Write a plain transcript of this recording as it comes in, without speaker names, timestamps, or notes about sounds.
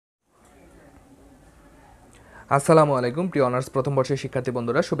আসসালামু আলাইকুম প্রিয় অনার্স প্রথম বর্ষের শিক্ষার্থী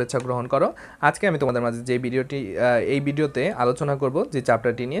বন্ধুরা, শুভেচ্ছা গ্রহণ করো। আজকে আমি তোমাদের মাঝে যে ভিডিওতে আলোচনা করব যে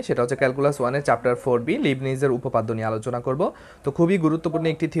চ্যাপ্টারটি নিয়ে, সেটা হচ্ছে ক্যালকুলাস 1-এর চ্যাপ্টার 4b লিবনিজের উপপাদ্য নিয়ে আলোচনা করব। তো খুবই গুরুত্বপূর্ণ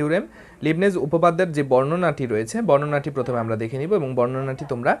একটি থিওরেম। লিবনিজ উপপাদ্যের যে বর্ণনাটি রয়েছে, বর্ণনাটি প্রথমে আমরা দেখে নিব এবং বর্ণনাটি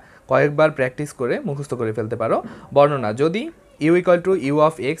তোমরা কয়েকবার প্র্যাকটিস করে মুখস্থ করে ফেলতে পারো। বর্ণনা: যদি you equal to you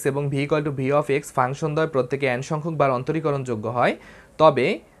of x এবং V equal to V of x ফাংশনদ্বয় প্রত্যেকে n সংখ্যক বার অন্তরীকরণযোগ্য হয়, তবে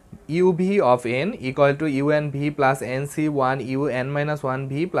uv of n equal to un v plus nc1 un minus 1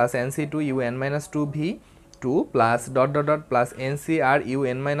 v plus nc2 un minus 2 v 2 plus dot dot dot plus ncr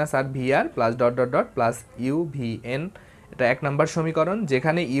un minus r vr plus dot dot dot plus uvn। এটা এক নম্বর সমীকরণ,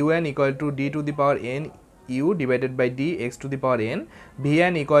 যেখানে un equal to d to the power n u divided by d x to the power n,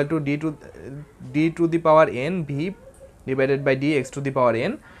 vn equal to d to the power n v divided by d x to the power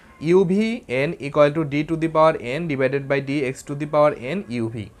n, uvn equal to d to the power n divided by d x to the power n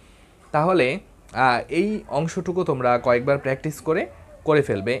uv। তাহলে এই অংশটুকু তোমরা কয়েকবার practice করে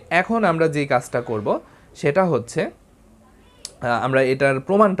ফেলবে। এখন আমরা যেই কাজটা করব সেটা হচ্ছে আমরা এটার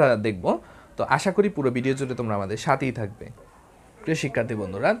প্রমাণটা দেখব। তো আশা করি পুরো ভিডিও জুড়ে তোমরা আমাদের সাথেই থাকবে প্রিয় শিক্ষার্থী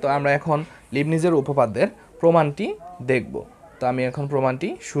বন্ধুরা। তো আমরা এখন লিবনিজের উপপাদ্যের প্রমাণটি দেখব। তো আমি এখন প্রমাণটি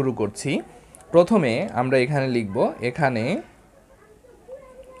শুরু করছি। প্রথমে আমরা এখানে লিখব, এখানে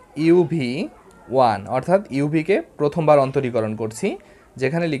uv1 অর্থাৎ ইউভিকে প্রথমবার অন্তরীকরণ করছি,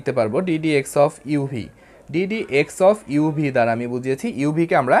 যেখানে লিখতে পারবো ddx of UV. ddx of UV দ্বারা আমি বুঝিয়েছি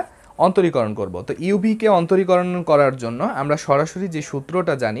ইউভিকে আমরা অন্তরীকরণ করব। তো ইউভিকে অন্তরীকরণ করার জন্য আমরা সরাসরি যে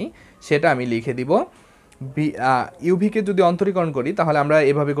সূত্রটা জানি সেটা আমি লিখে দিব। ইউভিকে যদি অন্তরীকরণ করি তাহলে আমরা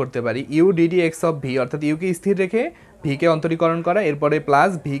এভাবে করতে পারি, ইউ ddx অফ ভি অর্থাৎ ইউকে স্থির রেখে ভিকে অন্তরীকরণ করা, এরপরে প্লাস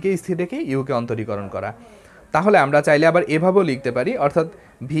ভিকে স্থির রেখে ইউকে অন্তরীকরণ করা। তাহলে আমরা চাইলে আবার এভাবেও লিখতে পারি, অর্থাৎ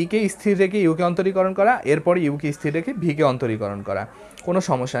ভিকে স্থির রেখে ইউকে অন্তরীকরণ করা, এরপরে ইউকে স্থির রেখে ভিকে অন্তরীকরণ করা, কোনো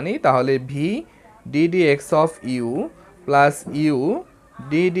সমস্যা নেই। তাহলে V ddx of you plus you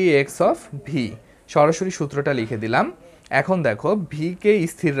ddx of V, সরাসরি সূত্রটা লিখে দিলাম। এখন দেখো, ভিকে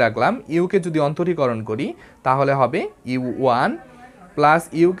স্থির রাখলাম, ইউকে যদি অন্তরীকরণ করি তাহলে হবে ইউ ওয়ান, প্লাস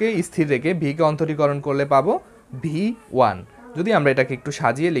ইউকে স্থির রেখে ভিকে অন্তরীকরণ করলে পাবো ভি ওয়ান। যদি আমরা এটাকে একটু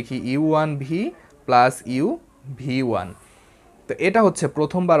সাজিয়ে লিখি, you one V plus U V one. তো এটা হচ্ছে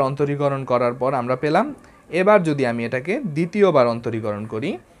প্রথমবার অন্তরীকরণ করার পর আমরা পেলাম। এবার যদি আমি এটাকে দ্বিতীয়বার অন্তরীকরণ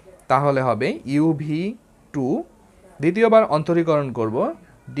করি তাহলে হবে ইউ ভি টু। দ্বিতীয়বার অন্তরীকরণ করব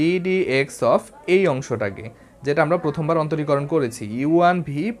ডিডিএক্স অফ এই অংশটাকে, যেটা আমরা প্রথমবার অন্তরীকরণ করেছি, you one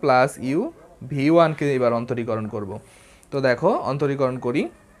V plus U V ওয়ানকে এবার অন্তরীকরণ করব। তো দেখো অন্তরীকরণ করি,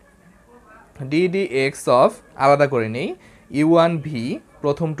 ডিডিএক্স অফ আলাদা করে নেই, ইউ ওয়ান ভি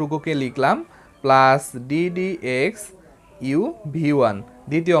প্রথমটুকুকে লিখলাম plus ddx U V one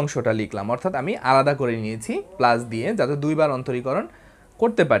দ্বিতীয় অংশটা লিখলাম, অর্থাৎ আমি আলাদা করে নিয়েছি প্লাস দিয়ে, যাতে দুইবার অন্তরীকরণ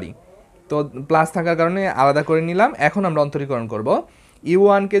করতে পারি। তো প্লাস থাকার কারণে আলাদা করে নিলাম। এখন আমরা অন্তরীকরণ করব, ইউ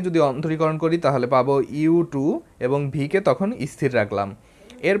ওয়ানকে যদি অন্তরীকরণ করি তাহলে পাবো ইউ টু এবং ভিকে তখন স্থির রাখলাম।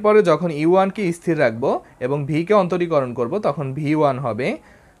 এরপরে যখন ইউ ওয়ানকে স্থির রাখবো এবং ভিকে অন্তরীকরণ করব তখন ভি ওয়ান হবে,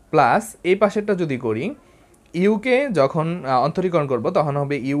 প্লাস এই পাশেরটা যদি করি, ইউকে যখন অন্তরীকরণ করব তখন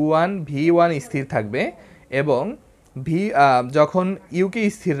হবে ইউ ওয়ান ভি ওয়ান স্থির থাকবে এবং যখন ইউকে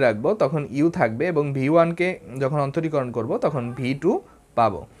স্থির রাখবো তখন ইউ থাকবে এবং ভি ওয়ানকে যখন অন্তরীকরণ করব তখন ভি টু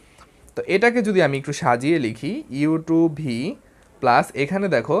পাবো। তো এটাকে যদি আমি একটু সাজিয়ে লিখি, ইউ টু ভি প্লাস এখানে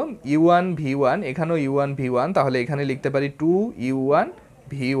দেখো ইউ ওয়ান ভি ওয়ান, এখানেও ইউ ওয়ান ভি ওয়ান, তাহলে এখানে লিখতে পারি to you one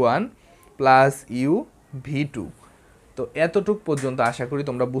V one plus U V two. তো এতটুক পর্যন্ত আশা করি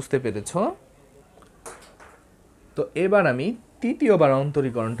তোমরা বুঝতে পেরেছ। তো এবার আমি তৃতীয়বার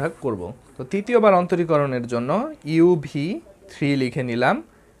অন্তরীকরণটা করব। তো তৃতীয়বার অন্তরীকরণের জন্য ইউ ভি থ্রি লিখে নিলাম,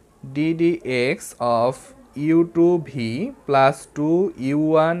 ddx of you two V plus to you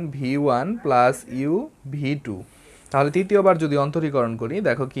one V one plus U V two. তাহলে তৃতীয়বার যদি অন্তরীকরণ করি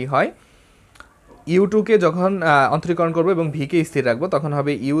দেখো কি হয়, ইউ টুকে যখন অন্তরীকরণ করবো এবং ভিকে স্থির রাখবো তখন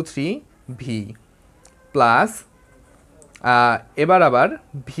হবে ইউ থ্রি ভি প্লাস, এবার আবার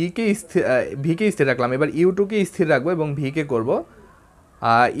ভিকে স্থির রাখলাম, এবার ইউ টুকে স্থির রাখবো এবং ভিকে করব,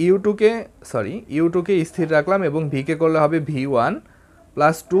 ইউ টুকে স্থির রাখলাম এবং ভিকে করলে হবে V one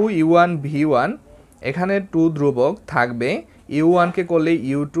plus to you one V one, এখানে টু ধ্রুবক থাকবে, ইউ ওয়ানকে করলে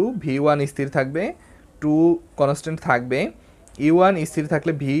ইউ টু ভি ওয়ান স্থির থাকবে, টু কনস্ট্যান্ট থাকবে, ইউ ওয়ান স্থির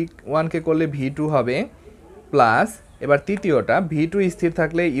থাকলে ভি ওয়ানকে করলে ভি টু হবে, প্লাস এবার তৃতীয়টা ভি টু স্থির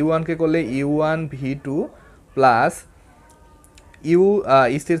থাকলে ইউ ওয়ানকে করলে you one V two plus you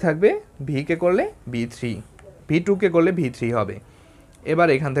স্থির থাকবে ভিকে করলে ভি থ্রি, ভি টুকে করলে ভি থ্রি হবে। এবার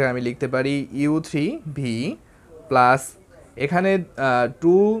এখান থেকে আমি লিখতে পারি ইউ থ্রি ভি প্লাস এখানে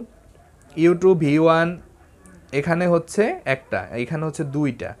to you two V one, এখানে হচ্ছে একটা, এখানে হচ্ছে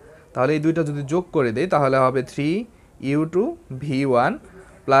দুইটা, তাহলে এই দুইটা যদি যোগ করে দেই তাহলে হবে 3u2 v1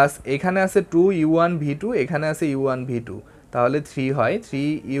 প্লাস এখানে আছে 2u1 v2, এখানে আছে u1 v2, তাহলে 3 হয়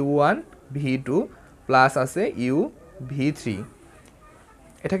 3u1 v2 প্লাস আছে u v3।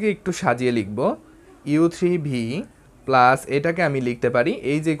 এটাকে একটু সাজিয়ে লিখব, u3v প্লাস এটাকে আমি লিখতে পারি,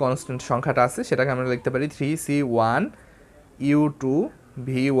 এই যে কনস্ট্যান্ট সংখ্যাটা আছে সেটাকে আমরা লিখতে পারি 3c1 u2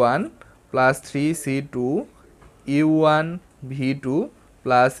 v1 plus 3c2 u1 v2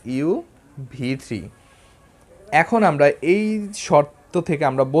 plus u v3। এখন আমরা এই শর্ত থেকে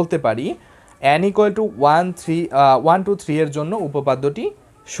আমরা বলতে পারি n = 1 2 3 এর জন্য উপপাদ্যটি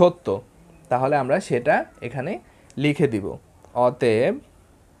সত্য। তাহলে আমরা সেটা এখানে লিখে দিব, অতএব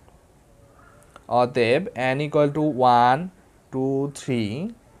n = 1 2 3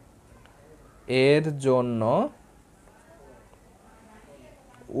 এর জন্য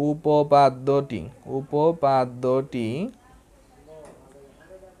উপপাদ্যটি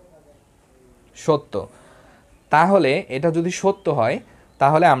সত্য। তাহলে এটা যদি সত্য হয়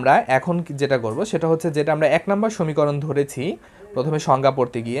তাহলে আমরা এখন যেটা করব সেটা হচ্ছে, যেটা আমরা 1 নম্বর সমীকরণ ধরেছি প্রথমে সংজ্ঞা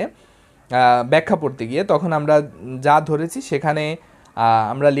পড়তে গিয়ে, ব্যাখ্যা পড়তে গিয়ে, তখন আমরা যা ধরেছি সেখানে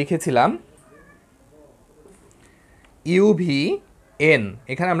আমরা লিখেছিলাম UVN,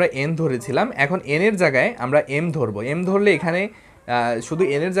 এখানে আমরা n ধরেছিলাম। এখন n এর জায়গায় আমরা m ধরবো, m ধরলে এখানে শুধু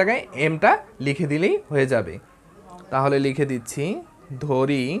n এর জায়গায় mটা লিখে দিলেই হয়ে যাবে। তাহলে লিখে দিচ্ছি,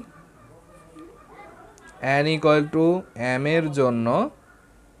 ধরি n = m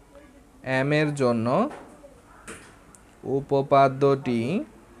এর জন্য উপপাদ্যটি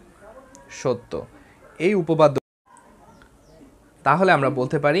সত্য। এই উপপাদ্য, তাহলে আমরা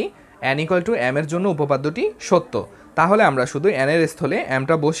বলতে পারি n = m এর জন্য উপপাদ্যটি সত্য। তাহলে আমরা শুধু n এর স্থলে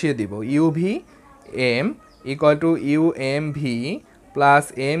mটা বসিয়ে দিব, UVM = UMV plus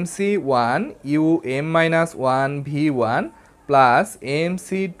MC1 UM-1 V1 plus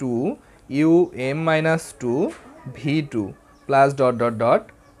MC2 UM-2 V2 plus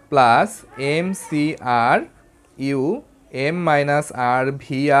plus MCR UM-R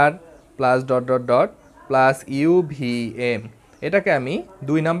VR plus plus UVM। এটাকে আমি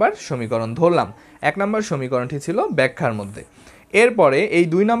 2 নম্বর সমীকরণ ধরলাম। 1 নম্বর সমীকরণটি ছিল ব্যাখ্যার মধ্যে। এরপরে এই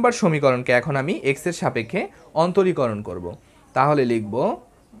 2 নম্বর সমীকরণকে এখন আমি x এর সাপেক্ষে অন্তরীকরণ করব। তাহলে লিখব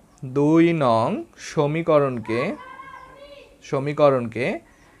 2 নং সমীকরণকে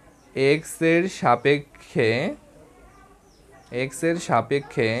x এর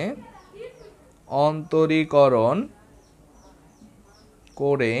সাপেক্ষে অন্তরীকরণ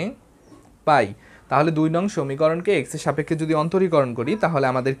করে পাই। তাহলে 2 নং সমীকরণকে x এর সাপেক্ষে যদি অন্তরীকরণ করি তাহলে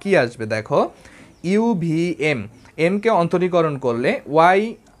আমাদের কি আসবে, দেখো UVM, m কে অন্তরীকরণ করলে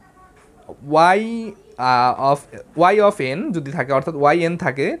y of n যদি থাকে, অর্থাৎ yn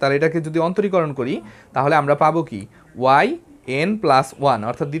থাকে, তাহলে এটাকে যদি অন্তরীকরণ করি তাহলে আমরা পাবো কি yn + 1,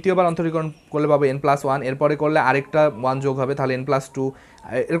 অর্থাৎ দ্বিতীয়বার অন্তরীকরণ করলে পাবো n + 1, এরপরে করলে আরেকটা 1 যোগ হবে, তাহলে n + 2,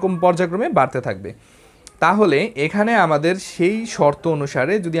 এরকম পর্যায়ক্রমে বাড়তে থাকবে। তাহলে এখানে আমাদের সেই শর্ত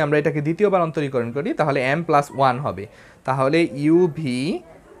অনুসারে যদি আমরা এটাকে দ্বিতীয়বার অন্তরীকরণ করি তাহলে m + 1 হবে, তাহলে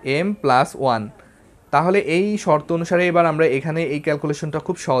UVM + 1। তাহলে এই শর্ত অনুসারে এবার আমরা এখানে এই ক্যালকুলেশনটা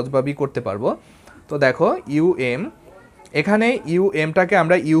খুব সহজভাবেই করতে পারবো। তো দেখো এখানে UMটাকে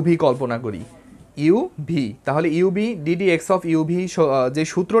আমরা UV কল্পনা করি, UV, তাহলে UV ddx of UV যে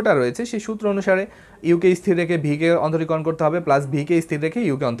সূত্রটা রয়েছে সেই সূত্র অনুসারে u কে স্থির রেখে v কে অন্তরীকরণ করতে হবে, প্লাস v কে স্থির রেখে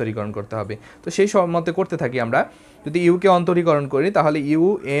u কে অন্তরীকরণ করতে হবে। তো সেই মতে করতে থাকি আমরা। যদি u কে অন্তরীকরণ করি তাহলে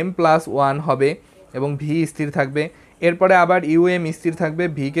UM + 1 হবে এবং v স্থির থাকবে, এরপরে আবার UM স্থির থাকবে,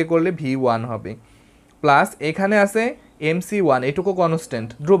 v কে করলে v1 হবে, প্লাস এখানে আছে MC1, এটুকু কনস্ট্যান্ট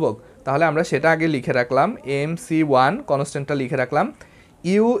ধ্রুবক, তাহলে আমরা সেটা আগে লিখে রাখলাম, MC1 কনস্ট্যান্টটা লিখে রাখলাম,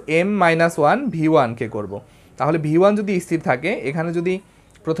 UM-1 V1 কে করব। তাহলে V1 যদি স্থির থাকে, এখানে যদি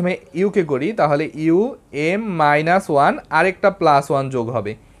প্রথমে u কে করি তাহলে UM-1 আরেকটা +1 যোগ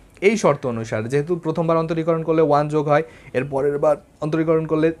হবে এই শর্ত অনুসারে, যেহেতু প্রথমবার অন্তরীকরণ করলে 1 যোগ হয়, এর পরের বার অন্তরীকরণ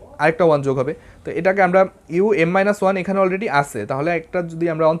করলে আরেকটা 1 যোগ হবে। তো এটাকে আমরা UM-1 এখানে অলরেডি আছে, তাহলে একটা যদি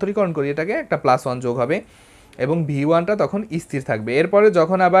আমরা অন্তরীকরণ করি এটাকে একটা +1 যোগ হবে এবং V1টা তখন স্থির থাকবে। এরপরে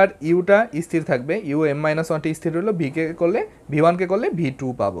যখন আবার ইউটা স্থির থাকবে, UM-1টি স্থির হলো, V1কে করলে V2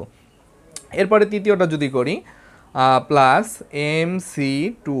 পাবো। এরপরে তৃতীয়টা যদি করি প্লাস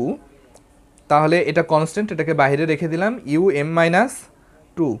MC2, তাহলে এটা কনস্ট্যান্ট, এটাকে বাইরে রেখে দিলাম,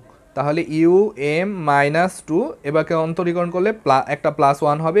 UM-2, তাহলে UM-2 এবারকে অন্তরীকরণ করলে একটা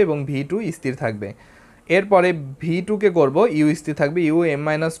 +1 হবে এবং V2 স্থির থাকবে। এরপরে V2কে করব, u স্থির থাকবে,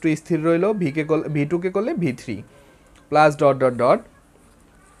 UM-2 স্থির রইল, V2কে করলে V3 প্লাস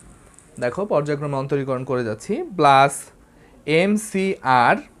দেখো পর্যায়ক্রমে অন্তরীকরণ করে যাচ্ছি, প্লাস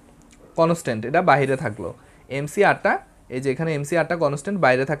MCR কনস্ট্যান্ট, এটা বাইরে থাকলো, MCRটা এই যে এখানে এমসি আরটা কনস্ট্যান্ট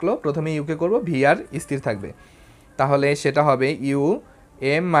বাইরে থাকলো, প্রথমে ইউকে করব, ভি আর স্থির থাকবে, তাহলে সেটা হবে ইউ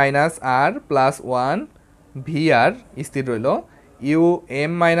এম মাইনাস আর প্লাস 1 ভি আর স্থির রইল, ইউ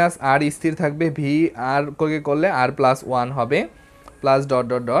এম মাইনাস আর স্থির থাকবে, ভি আর করলে আর প্লাস 1 হবে, plus dot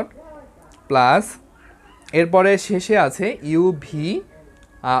dot dot plus, এরপরে শেষে আছে ইউ ভি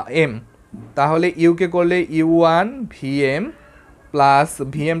এম, তাহলে ইউকে করলে you one V M plus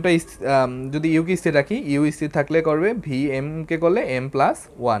V এমটা যদি ইউকে স্থির রাখি, ইউ স্থির থাকলে করবে ভি এমকে করলে এম প্লাস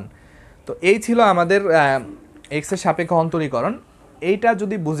 1। তো এই ছিল আমাদের এক্সের সাপেক্ষে অন্তরীকরণ। এইটা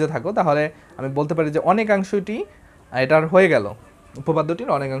যদি বুঝে থাকো তাহলে আমি বলতে পারি যে অনেকাংশটি এটার হয়ে গেল, উপপাদ্যটির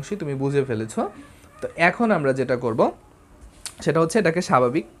অনেকাংশই তুমি বুঝে ফেলেছো। তো এখন আমরা যেটা করব সেটা হচ্ছে এটাকে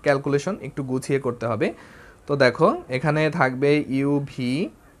স্বাভাবিক ক্যালকুলেশন একটু গুছিয়ে করতে হবে। তো দেখো এখানে থাকবে ইউ ভি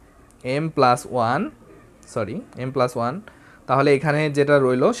এম প্লাস 1, তাহলে এখানে যেটা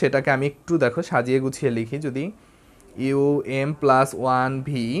রইলো সেটাকে আমি একটু দেখো সাজিয়ে গুছিয়ে লিখি, যদি U M plus 1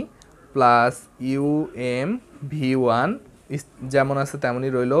 V plus U M V 1 যেমন আছে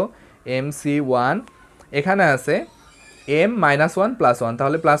তেমনই রইল, এম সি 1, এখানে আছে এম মাইনাস 1 প্লাস 1,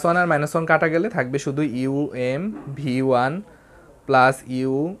 তাহলে প্লাস 1 আর মাইনাস 1 কাটা গেলে থাকবে শুধু U M V 1 plus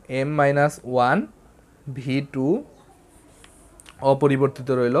U M minus 1 V 2 অপরিবর্তিত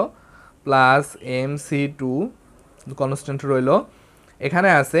রইল, প্লাস এম সি 2 কনস্ট্যান্ট রইল, এখানে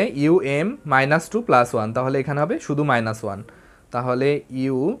আছে ইউ এম মাইনাস 2 প্লাস 1, তাহলে এখানে হবে শুধু মাইনাস 1, তাহলে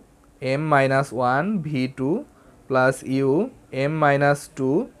U M minus 1 V 2 plus U M minus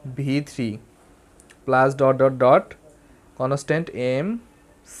 2 V 3 plus dot dot dot constant M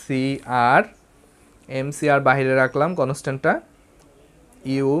C আর বাহিরে রাখলাম কনস্ট্যান্টটা,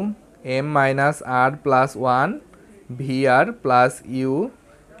 ইউ এম মাইনাস আর প্লাস 1 ভি আর প্লাস ইউ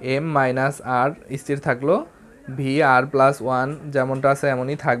এম মাইনাস আর স্থির থাকলো, ভি আর plus 1 যেমনটা আছে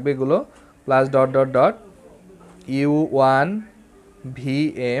এমনই থাকবে এগুলো, plus dot dot dot U 1 V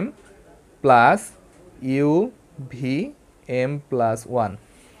M plus U V M plus 1।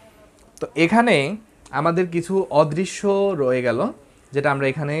 তো এখানে আমাদের কিছু অদৃশ্য রয়ে গেল যেটা আমরা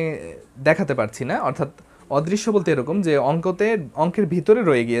এখানে দেখাতে পারছি না, অর্থাৎ অদৃশ্য বলতে এরকম যে অঙ্কের ভিতরে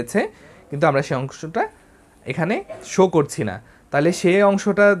রয়ে গিয়েছে কিন্তু আমরা সেই অংশটা এখানে শো করছি না, তাহলে সেই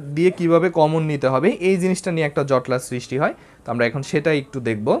অংশটা দিয়ে কিভাবে কমন নিতে হবে এই জিনিসটা নিয়ে একটা জটলার সৃষ্টি হয়। তো আমরা এখন সেটা একটু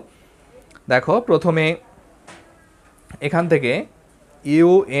দেখব। দেখো প্রথমে এখান থেকে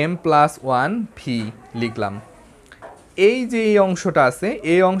ইউ এম প্লাস 1 ভি লিখলাম, এই যে এই অংশটা আছে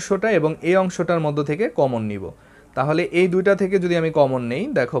এই অংশটা এবং এই অংশটার মধ্য থেকে কমন নিব, তাহলে এই দুইটা থেকে যদি আমি কমন নেই,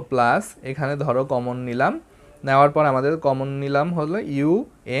 দেখো প্লাস এখানে ধরো কমন নিলাম, নেওয়ার পর আমাদের কমন নিলাম হলো ইউ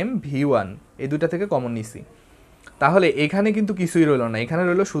এম ভি 1, এই দুইটা থেকে কমন নিছি, তাহলে এখানে কিন্তু কিছুই রইল না, এখানে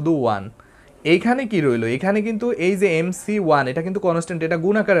রইল শুধু 1। এইখানে কি রইল, এখানে কিন্তু এই যে এমসি 1 এটা কিন্তু কনস্ট্যান্ট, এটা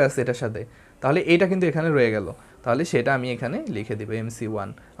গুণ আকারে আছে এটার সাথে, তাহলে এইটা কিন্তু এখানে রয়ে গেল, তাহলে সেটা আমি এখানে লিখে দেব এমসি 1,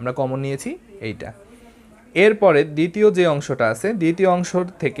 আমরা কমন নিয়েছি এইটা। এরপরে দ্বিতীয় যে অংশটা আছে, দ্বিতীয় অংশ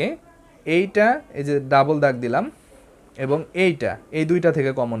থেকে এইটা এই যে ডাবল দাগ দিলাম এবং এইটা, এই দুইটা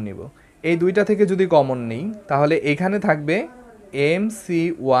থেকে কমন নিব, এই দুইটা থেকে যদি কমন নিই তাহলে এখানে থাকবে এমসি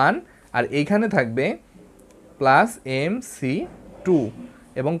 1 আর এইখানে থাকবে প্লাস এমসি 2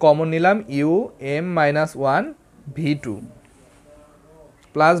 এবং কমন নিলাম U M minus 1 V 2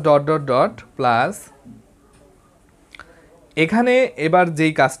 plus dot dot dot plus, এখানে এবার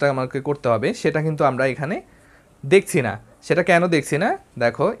যেই কাজটা আমাকে করতে হবে সেটা কিন্তু আমরা এখানে দেখছি না, সেটা কেন দেখছি না,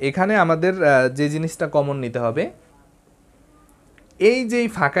 দেখো এখানে আমাদের যে জিনিসটা কমন নিতে হবে, এই যে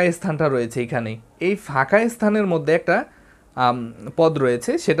ফাঁকা স্থানটা রয়েছে এখানে, এই ফাঁকা স্থানের মধ্যে একটা পদ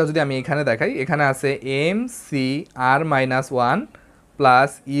রয়েছে, সেটা যদি আমি এখানে দেখাই, এখানে আছে এম সি আর minus 1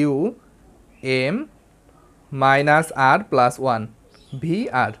 plus U M minus আর প্লাস 1 ভি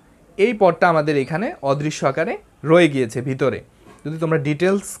আর, এই পদটা আমাদের এখানে অদৃশ্য আকারে রয়ে গিয়েছে ভিতরে। যদি তোমরা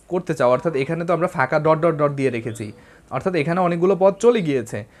ডিটেলস করতে চাও, অর্থাৎ এখানে তো আমরা ফাঁকা ডট ডট ডট দিয়ে রেখেছি, অর্থাৎ এখানে অনেকগুলো পদ চলে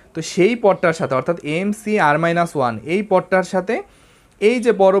গিয়েছে, তো সেই পদটার সাথে অর্থাৎ এম সি আর মাইনাস 1 এই পদটার সাথে এই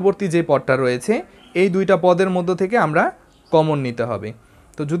যে পরবর্তী যে পদটা রয়েছে এই দুইটা পদের মধ্য থেকে আমরা কমন নিতে হবে।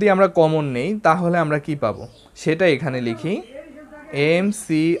 তো যদি আমরা কমন নেই তাহলে আমরা কি পাবো সেটা এখানে লিখি, এম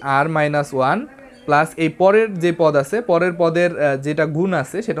সি আর মাইনাস 1 প্লাস এই পরের যে পদ আছে, পরের পদের যেটা গুণ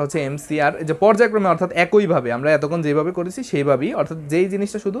আছে সেটা হচ্ছে এম সি আর, যে পর্যায়ক্রমে অর্থাৎ একইভাবে আমরা এতক্ষণ যেভাবে করেছি সেইভাবেই, অর্থাৎ যেই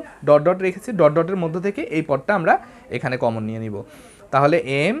জিনিসটা শুধু ডট ডট রেখেছি ডট ডটের মধ্য থেকে এই পদটা আমরা এখানে কমন নিয়ে নিব, তাহলে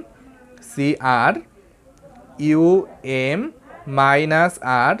M C are U M minus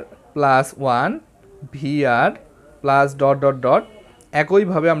R plus 1 V R plus dot dot dot,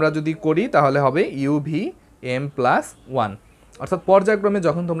 একইভাবে আমরা যদি করি তাহলে হবে ইউ ভি এম প্লাস 1, অর্থাৎ পর্যায়ক্রমে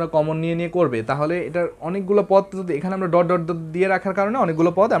যখন তোমরা কমন নিয়ে নিয়ে করবে তাহলে এটার অনেকগুলো পদ, যদি এখানে আমরা ডট ডট দিয়ে রাখার কারণে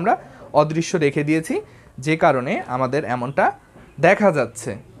অনেকগুলো পদ আমরা অদৃশ্য রেখে দিয়েছি, যে কারণে আমাদের এমনটা দেখা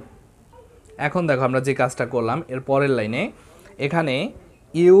যাচ্ছে। এখন দেখো আমরা যে কাজটা করলাম এর পরের লাইনে এখানে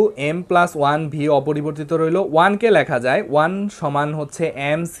U M plus one V অপরিবর্তিত রইল। ওয়ানকে লেখা যায় ওয়ান সমান হচ্ছে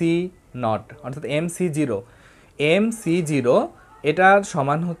এম সি নট, অর্থাৎ এম সি জিরো এটার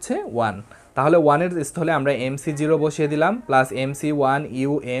সমান হচ্ছে ওয়ান। তাহলে ওয়ানের স্থলে আমরা এম সি জিরো বসিয়ে দিলাম, plus M C one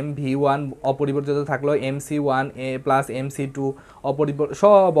U M V one অপরিবর্তিত থাকলো, এম সি ওয়ান এ প্লাস এম সি টু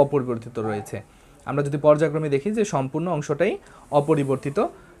সব অপরিবর্তিত রয়েছে। আমরা যদি পর্যায়ক্রমে দেখি যে সম্পূর্ণ অংশটাই অপরিবর্তিত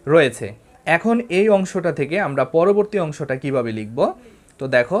রয়েছে। এখন এই অংশটা থেকে আমরা পরবর্তী অংশটা কিভাবে লিখব? তো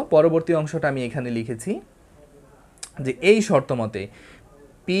দেখো পরবর্তী অংশটা আমি এখানে লিখেছি যে এই শর্ত মতে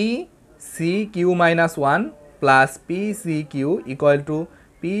P C Q minus one plus P C Q equal to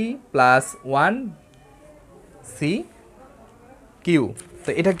P plus one C Q. তো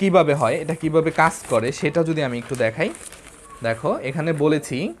এটা কিভাবে হয়, এটা কিভাবে কাজ করে সেটা যদি আমি একটু দেখাই। দেখো এখানে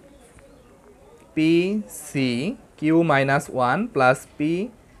বলেছি P C Q minus one plus P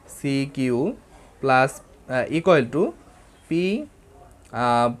C Q plus equal to P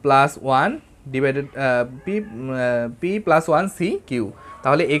plus one divided P plus one C Q.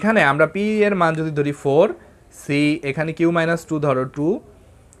 তাহলে এখানে আমরা পি এর মান যদি ধরি 4, সি এখানে কিউ মাইনাস 2 ধরো 2,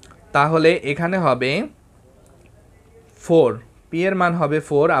 তাহলে এখানে হবে 4, পি এর মান হবে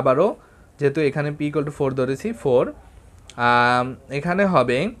 4, আবারও যেহেতু এখানে পি ইকুয়াল টু 4 ধরেছি 4, এখানে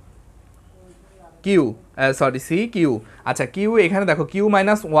হবে কিউ সি কিউ। আচ্ছা কিউ এখানে দেখো Q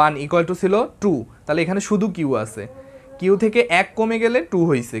minus one equal to ছিল 2, তাহলে এখানে শুধু কিউ আছে, কিউ থেকে 1 কমে গেলে 2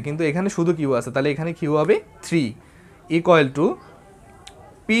 হয়েছে, কিন্তু এখানে শুধু কিউ আছে, তাহলে এখানে কিউ হবে 3 equal to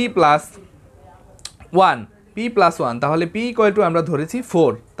P plus one, তাহলে পি ইকুয়াল টু আমরা ধরেছি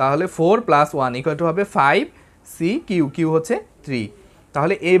 4, তাহলে 4 প্লাস 1 ইকুয়াল টু হবে 5 সি কিউ হচ্ছে 3।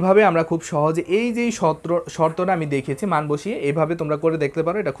 তাহলে এইভাবে আমরা খুব সহজে এই যে শর্তটা আমি দেখেছি মান বসিয়ে এইভাবে তোমরা করে দেখতে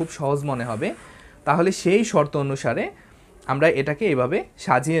পারো, এটা খুব সহজ মনে হবে। তাহলে সেই শর্ত অনুসারে আমরা এটাকে এইভাবে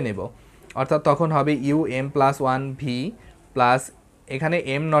সাজিয়ে নেব, অর্থাৎ তখন হবে U M plus one V plus এখানে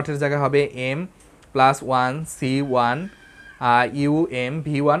এম নটের জায়গায় হবে M plus one C one U M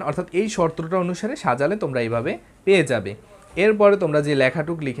V one, অর্থাৎ এই শর্তটা অনুসারে সাজালে তোমরা এইভাবে পেয়ে যাবে। এরপরে তোমরা যে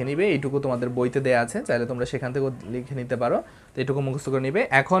লেখাটুক লিখে নিবে এইটুকু তোমাদের বইতে দেওয়া আছে, চাইলে তোমরা সেখান থেকে লিখে নিতে পারো। তো এইটুকু মুখস্থ করে নিবে।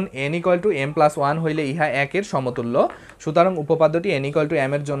 এখন N equal to M plus one হইলে ইহা একের সমতুল্য, সুতরাং উপপাদ্যটি এন ইকুয়াল টু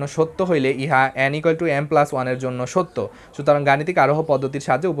এম এর জন্য সত্য হইলে ইহা N equal to M plus ওয়ানের জন্য সত্য। সুতরাং গাণিতিক আরোহ পদ্ধতির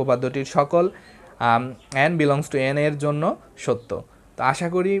সাহায্যে উপপাদ্যটির সকল এন বিলংস টু এন এর জন্য সত্য। তো আশা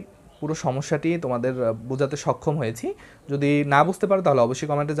করি পুরো সমস্যাটি তোমাদের বোঝাতে সক্ষম হয়েছি। যদি না বুঝতে পারো তাহলে অবশ্যই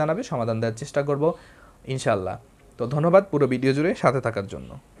কমেন্টে জানাবে, সমাধান দেওয়ার চেষ্টা করব ইনশাল্লাহ। তো ধন্যবাদ পুরো ভিডিও জুড়ে সাথে থাকার জন্য।